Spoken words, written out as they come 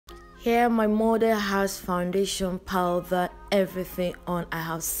Here my mother has foundation, powder, everything on. I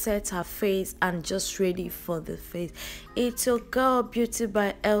have set her face and just ready for the face. It's your girl Beauty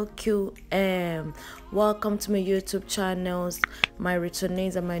by LQM. Welcome to my YouTube channels, my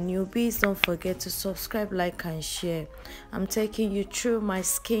returnees and my newbies. Don't forget to subscribe, like and share. I'm taking you through my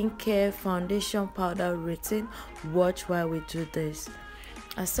skincare foundation powder routine. Watch while we do this.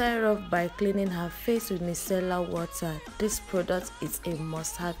 I started off by cleaning her face with micellar water. This product is a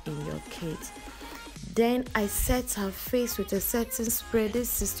must-have in your kit. Then I set her face with a setting spray.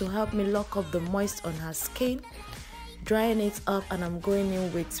 This is to help me lock up the moist on her skin. Drying it up, and I'm going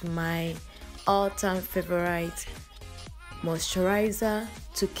in with my all-time favorite moisturizer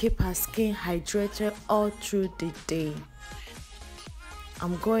to keep her skin hydrated all through the day.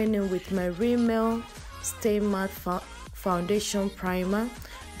 I'm going in with my Rimmel Stay Matte Foundation Primer.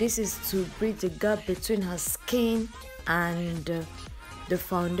 This is to bridge the gap between her skin and the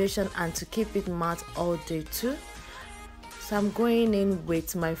foundation and to keep it matte all day too. So I'm going in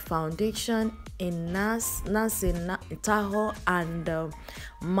with my foundation in NARS in Tahoe and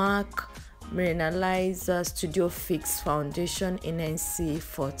MAC Mineralized Studio Fix Foundation in NC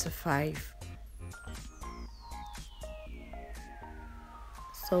 45.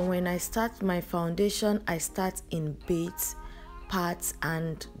 So when I start my foundation, I start in bits, parts,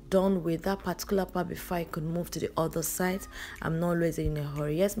 and done with that particular part before I could move to the other side. I'm not always in a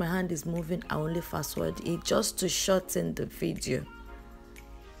hurry. Yes, my hand is moving. I only fast forward it just to shorten the video.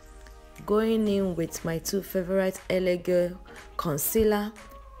 Going in with my two favorite Elegant concealer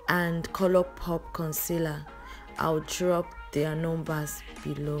and Color Pop concealer. I'll drop their numbers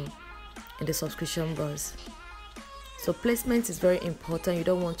below in the subscription box. So placement is very important. You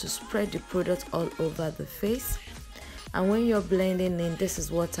don't want to spread the product all over the face. And when you're blending in, this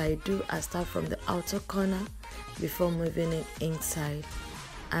is what I do. I start from the outer corner before moving it inside.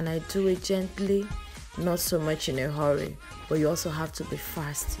 And I do it gently, not so much in a hurry, but you also have to be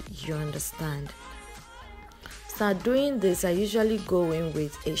fast, you understand. Start doing this, I usually go in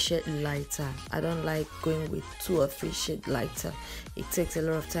with a shade lighter. I don't like going with 2 or 3 shades lighter. It takes a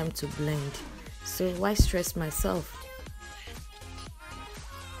lot of time to blend. So why stress myself?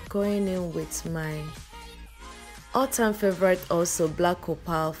 Going in with my all-time favorite also Black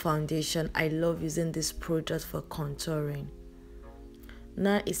Opal foundation. I love using this product for contouring.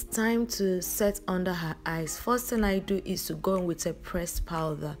 Now it's time to set under her eyes. First thing I do is to go in with a pressed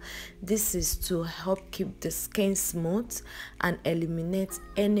powder. This is to help keep the skin smooth and eliminate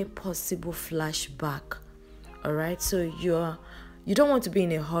any possible flashback. Alright, so you don't want to be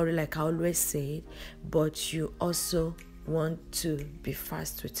in a hurry like I always say, but you also want to be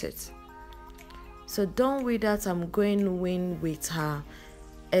fast with it. So done with that, I'm going in with her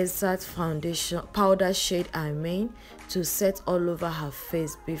exact foundation powder shade to set all over her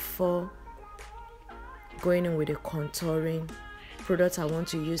face before going in with the contouring product I want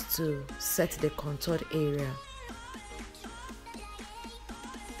to use to set the contoured area.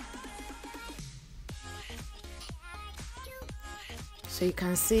 So you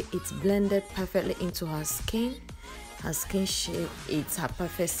can see it's blended perfectly into her skin. Her skin shade, it's her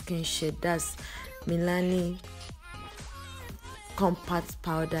perfect skin shade. That's Milani Compact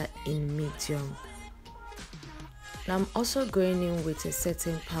Powder in medium. Now I'm also going in with a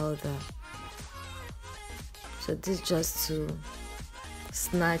setting powder. So this just to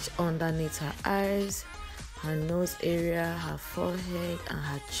snatch underneath her eyes, her nose area, her forehead, and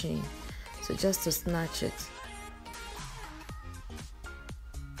her chin. So just to snatch it.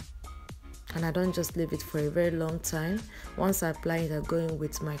 And I don't just leave it for a very long time. Once I apply it, I go in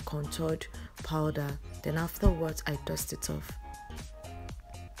with my contoured powder. Then afterwards, I dust it off.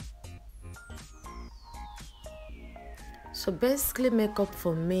 So basically, makeup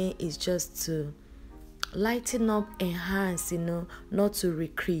for me is just to lighten up, enhance, not to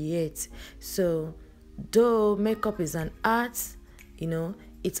recreate. So though makeup is an art,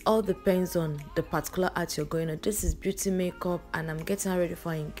 it all depends on the particular art you're going on. This is beauty makeup and I'm getting her ready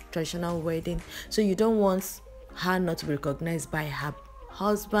for a traditional wedding. So you don't want her not to be recognized by her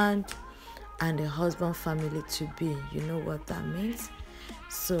husband and the husband family to be. You know what that means?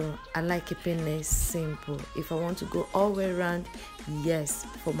 So I like keeping it simple. If I want to go all the way around, yes,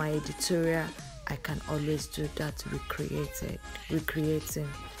 for my editorial, I can always do that, recreating.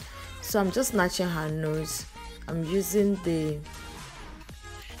 So I'm just snatching her nose. I'm using the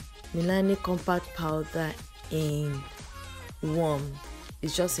Milani Compact Powder in warm.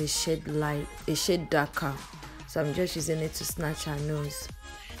 It's just a shade darker. So I'm just using it to snatch her nose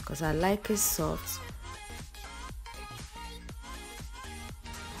because I like it soft.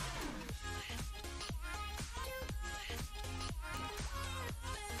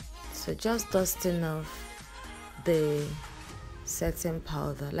 So just dusting off the setting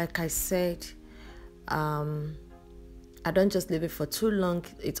powder. Like I said, I don't just leave it for too long.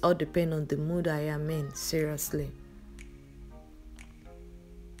 It all depends on the mood I am in, seriously.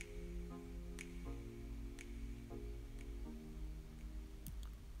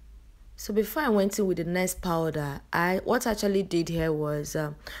 So before I went in with the next powder, what I actually did here was,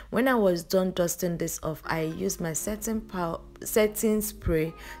 when I was done dusting this off, I used my setting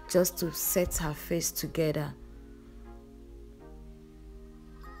spray just to set her face together.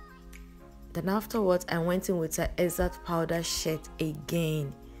 Then afterwards, I went in with an exact powder shade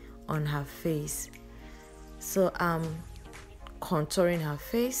again on her face. So I'm contouring her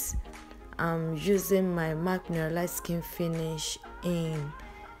face. I'm using my MAC mineralized skin finish in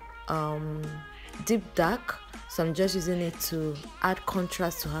deep dark, so I'm just using it to add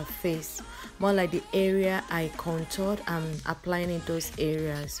contrast to her face, more like the area I contoured. I'm applying in those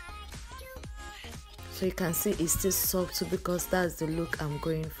areas, so you can see it's still subtle because that's the look I'm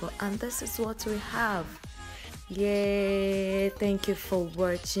going for. And this is what we have. Yay! Thank you for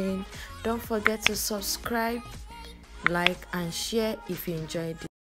watching. Don't forget to subscribe, like and share if you enjoyed it.